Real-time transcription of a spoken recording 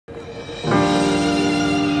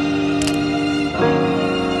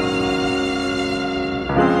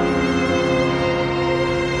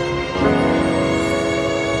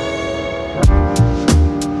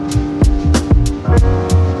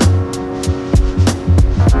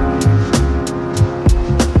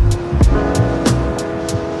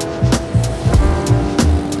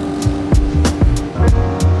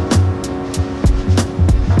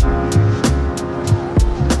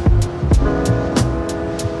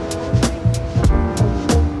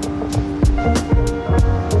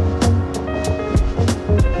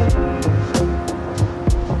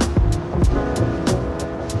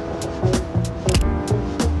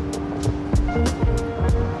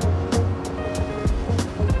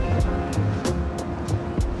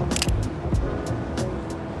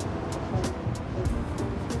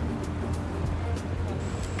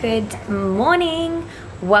Good morning.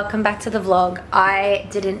 Welcome back to the vlog. I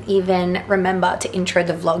didn't even remember to intro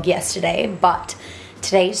the vlog yesterday, but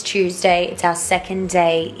today's Tuesday. It's our second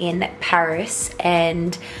day in Paris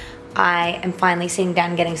and I am finally sitting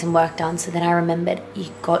down getting some work done. So then I remembered you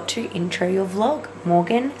got to intro your vlog,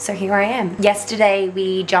 Morgan. So here I am. Yesterday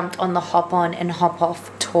we jumped on the hop on and hop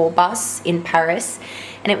off tour bus in Paris,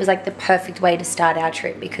 and it was like the perfect way to start our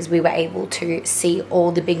trip because we were able to see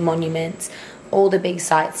all the big monuments, all the big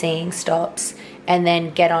sightseeing stops, and then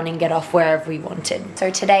get on and get off wherever we wanted. So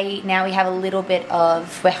today, now we have a little bit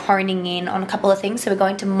of, we're honing in on a couple of things. So we're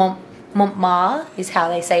going to Montmartre is how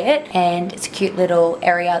they say it, and it's a cute little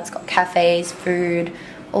area. It's got cafes, food,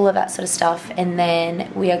 all of that sort of stuff. And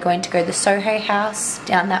then we are going to go to the Soho House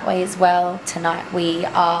down that way as well. Tonight we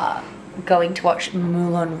are going to watch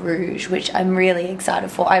Moulin Rouge, which I'm really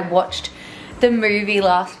excited for. I watched the movie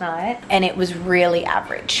last night and it was really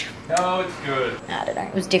average. No, it's good. I don't know,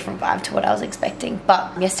 it was a different vibe to what I was expecting,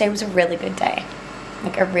 but yesterday was a really good day.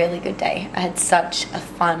 Like a really good day. I had such a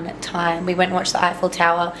fun time. We went and watched the Eiffel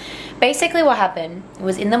Tower. Basically what happened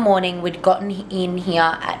was in the morning, we'd gotten in here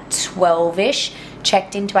at 12ish,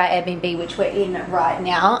 checked into our Airbnb, which we're in right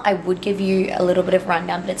now. I would give you a little bit of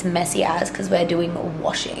rundown, but it's messy as because we're doing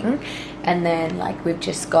washing. And then like we've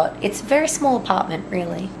just got, it's a very small apartment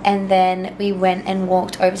really. And then we went and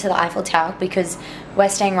walked over to the Eiffel Tower because we're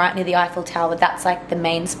staying right near the Eiffel Tower. That's like the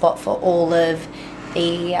main spot for all of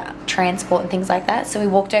the transport and things like that. So we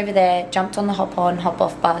walked over there, jumped on the hop on, hop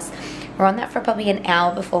off bus. We're on that for probably an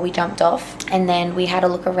hour before we jumped off, and then we had a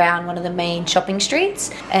look around one of the main shopping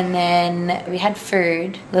streets, and then we had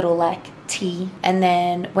food, little like tea, and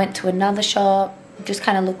then went to another shop, just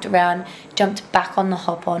kind of looked around, jumped back on the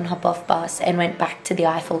hop on, hop off bus and went back to the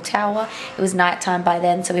Eiffel Tower. It was nighttime by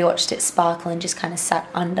then, so we watched it sparkle and just kind of sat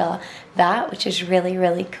under that, which is really,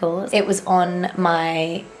 really cool. It was on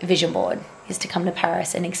my vision board, is to come to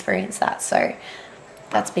Paris and experience that. So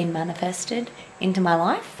that's been manifested into my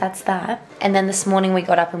life. That's that. And then this morning we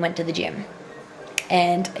got up and went to the gym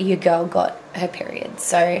and your girl got her period.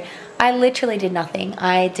 So I literally did nothing.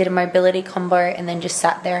 I did a mobility combo and then just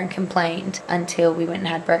sat there and complained until we went and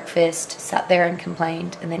had breakfast, sat there and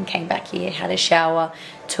complained, and then came back here, had a shower,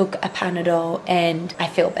 took a Panadol, and I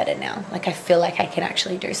feel better now. Like I feel like I can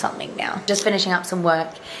actually do something now. Just finishing up some work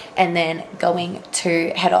and then going to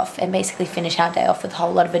head off and basically finish our day off with a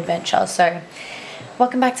whole lot of adventure. So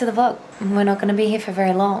welcome back to the vlog. We're not going to be here for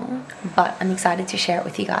very long, but I'm excited to share it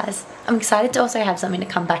with you guys. I'm excited to also have something to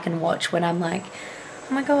come back and watch when I'm like,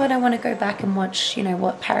 oh my god, I want to go back and watch, you know,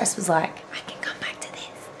 what Paris was like. I can come back to this.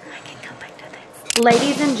 I can come back to this.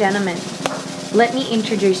 Ladies and gentlemen, let me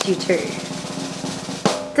introduce you to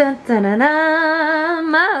dun, dun, dun,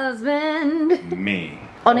 dun, my husband. Me.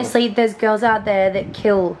 Honestly, there's girls out there that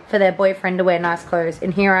kill for their boyfriend to wear nice clothes,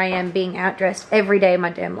 and here I am being outdressed every day of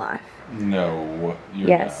my damn life. No, you're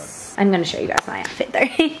yes, not. I'm going to show you guys my outfit though,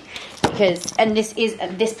 because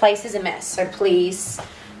this place is a mess. So please,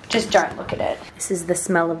 just don't look at it. This is the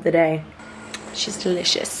smell of the day. She's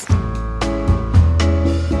delicious.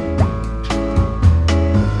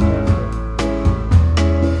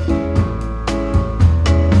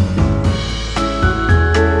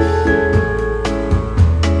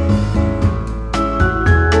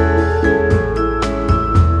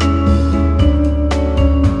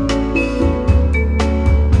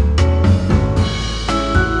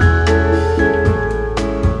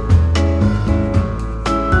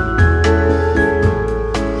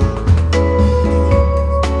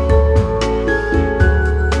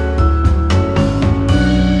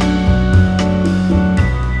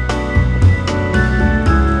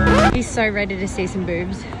 So ready to see some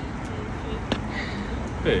boobs.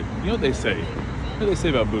 Babe, you know what they say? What do they say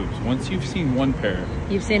about boobs? Once you've seen one pair,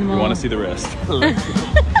 you've seen them all. You want to see the rest.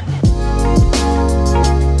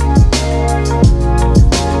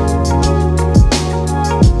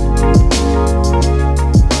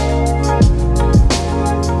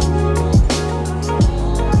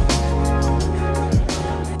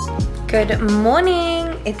 Good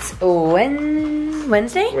morning. It's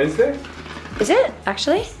Wednesday? Wednesday? Is it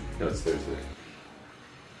actually? No, it's Thursday.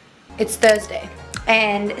 It's Thursday.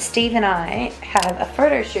 And Steve and I have a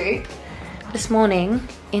photo shoot this morning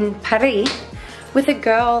in Paris with a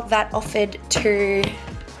girl that offered to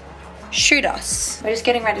shoot us. We're just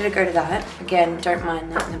getting ready to go to that. Again, don't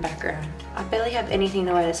mind that in the background. I barely have anything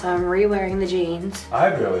to wear, so I'm re-wearing the jeans.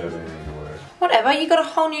 I barely have anything to wear. Whatever, you got a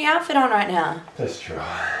whole new outfit on right now. That's true.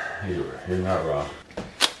 You're not wrong.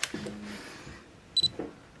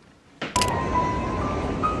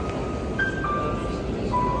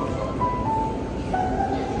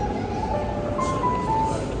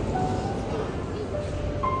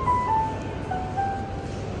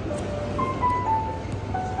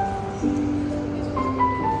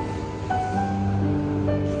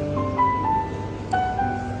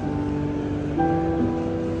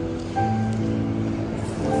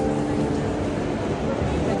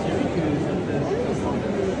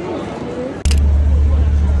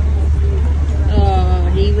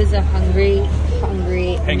 is a hungry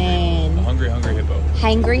man. A hungry hippo.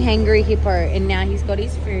 Hangry hippo. And now he's got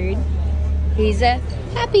his food. He's a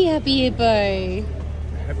happy hippo.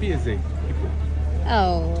 Happy as a hippo.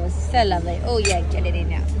 Oh, so lovely. Oh yeah, get it in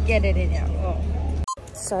now. Get it in now. Oh.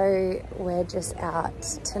 So we're just out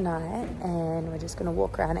tonight and we're just gonna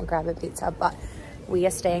walk around and grab a pizza, but we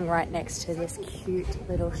are staying right next to this cute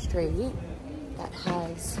little street that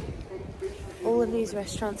has all of these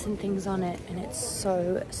restaurants and things on it, and it's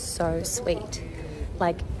so sweet.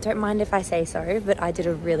 Like, don't mind if I say so, but I did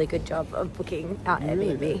a really good job of booking our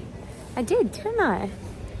Airbnb. I did, didn't I?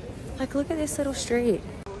 Like, look at this little street.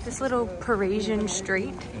 This little Parisian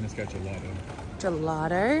street. And it's got gelato.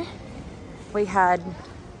 Gelato. We had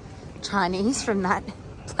Chinese from that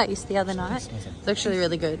place the other night. It's actually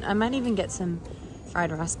really good. I might even get some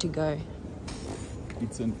fried rice to go.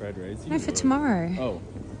 Pizza and fried rice? No, for tomorrow. Oh.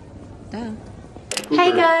 Duh.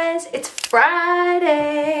 Hey guys, it's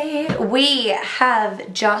Friday. We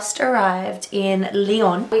have just arrived in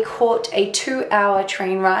Lyon. We caught a 2-hour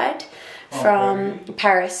train ride from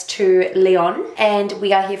Paris to Lyon, and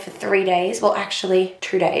we are here for 3 days, well actually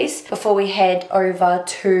 2 days, before we head over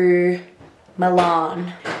to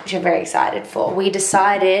Milan, which I'm very excited for. We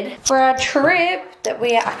decided for our trip that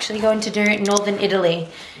we are actually going to do northern Italy.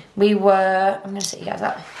 I'm gonna set you guys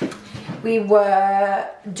up. We were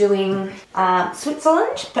doing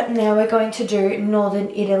Switzerland, but now we're going to do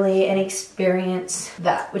northern Italy and experience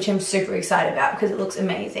that, which I'm super excited about because it looks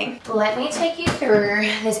amazing. Let me take you through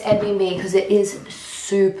this Airbnb because it is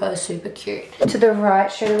super cute. To the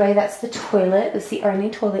right, straight away, that's the toilet. That's the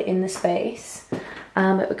only toilet in the space.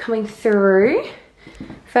 But we're coming through.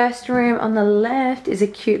 First room on the left is a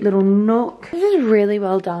cute little nook. This is really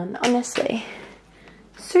well done, honestly.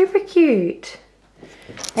 Super cute.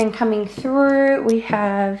 Then coming through, we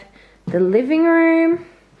have the living room.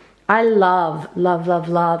 I love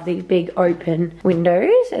these big open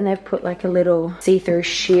windows, and they've put like a little see-through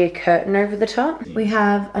sheer curtain over the top. We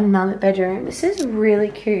have another bedroom. This is really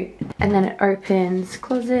cute. And then it opens,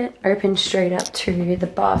 closet, opens straight up to the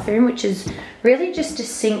bathroom, which is really just a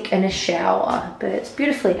sink and a shower, but it's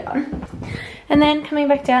beautifully done. And then coming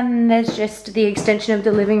back down, there's just the extension of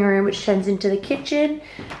the living room, which turns into the kitchen,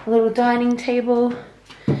 a little dining table.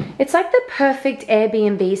 It's like the perfect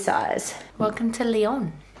Airbnb size. Welcome to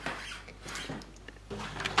Lyon.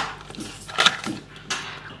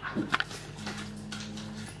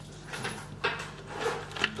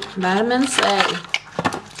 Vitamin C.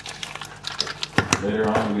 Later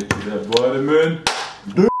on, we get you that vitamin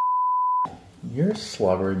D. You're a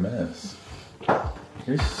slobbery mess.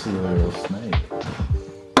 You're a silly little snake.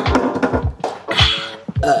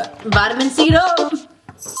 Vitamin C up.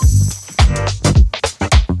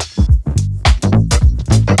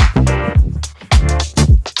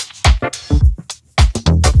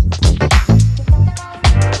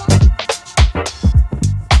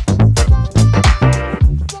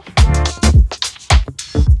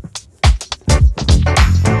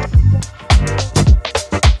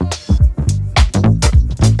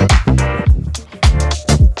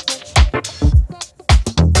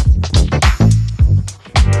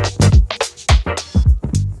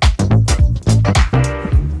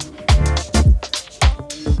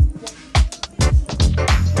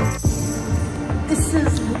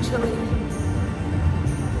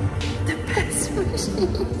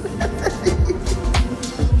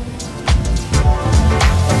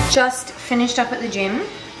 Just finished up at the gym.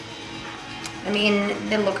 I'm in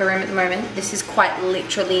the locker room at the moment. This is quite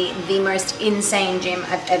literally the most insane gym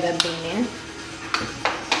I've ever been in.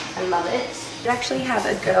 I love it. We actually have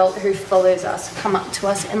a girl who follows us come up to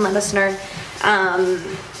us and let us know.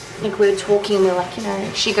 Like we were talking, we were like, you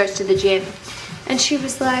know, she goes to the gym, and she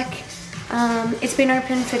was like, it's been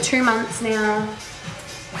open for 2 months now.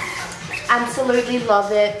 Absolutely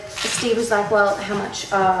love it. Steve was like, well, how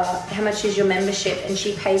much is your membership? And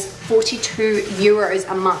she pays 42 euros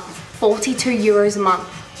a month. 42 euros a month.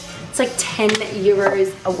 It's like 10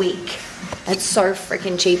 euros a week. It's so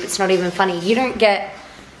freaking cheap. It's not even funny. You don't get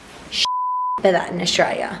for that in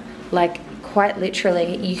Australia. Like, quite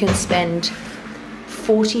literally, you can spend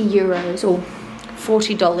 40 euros or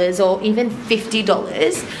 $40 or even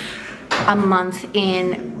 $50 a month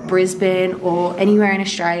in Brisbane or anywhere in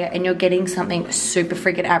Australia, and you're getting something super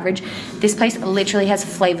freaking average. This place literally has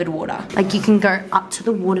flavored water. Like, you can go up to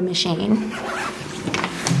the water machine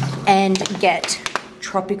and get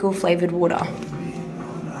tropical flavored water.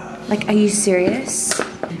 Like, are you serious?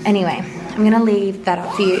 Anyway, I'm gonna leave that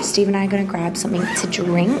up for you. Steve and I are gonna grab something to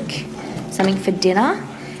drink, something for dinner,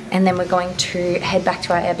 and then we're going to head back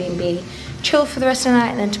to our Airbnb, chill for the rest of the night,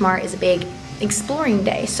 and then tomorrow is a big exploring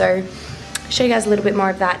day. So show you guys a little bit more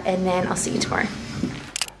of that, and then I'll see you tomorrow.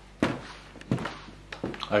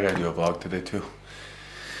 I gotta do a vlog today too.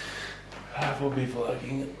 I will be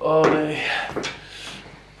vlogging all day.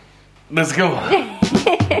 Let's go.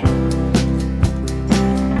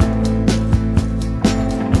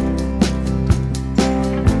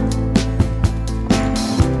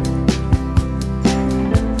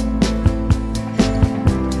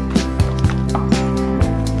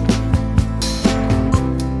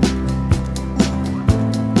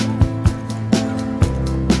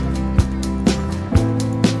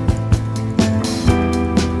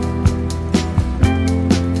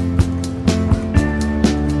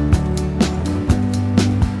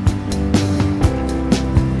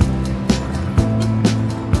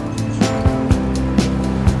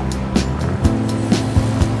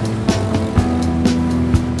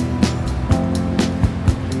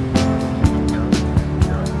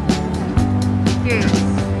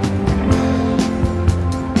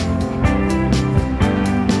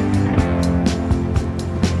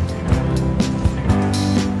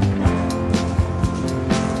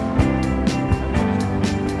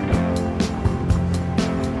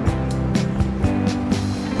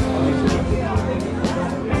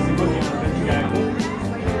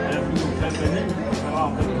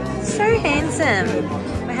 So handsome.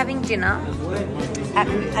 We're having dinner at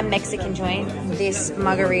a Mexican joint. This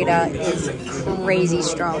margarita is crazy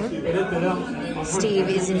strong. Steve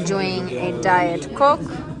is enjoying a Diet Coke.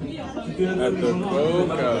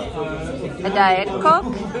 A Diet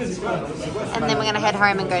Coke. And then we're going to head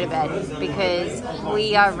home and go to bed because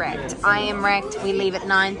we are wrecked. I am wrecked. We leave at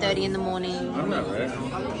 9:30 in the morning. I'm not wrecked.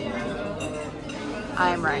 I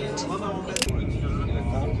am wrecked.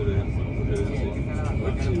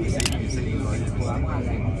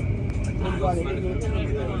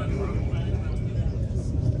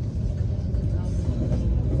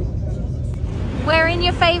 We're in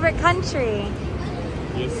your favorite country.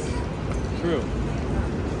 Yes, true.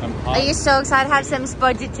 I'm hot. Are you so excited to have some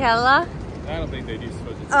spaghettella? I don't think they do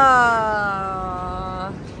spaghetti.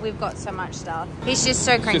 Oh, we've got so much stuff. He's just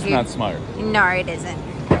so cranky. It's just not smart. No, it isn't.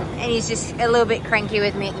 And he's just a little bit cranky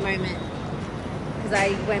with me at the moment because I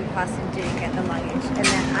went past and didn't get the luggage, and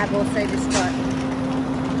then I've also just got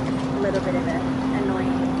a little bit of an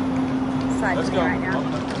annoying side to me right now.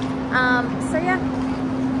 So yeah,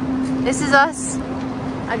 this is us.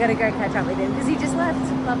 I gotta go catch up with him because he just left.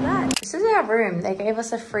 Love that. This is our room. They gave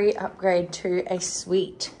us a free upgrade to a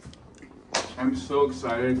suite. I'm so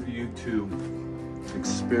excited for you to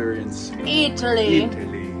experience Italy.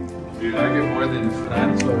 Italy. Do you like it more than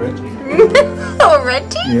France already?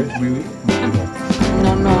 Already? Yes, really.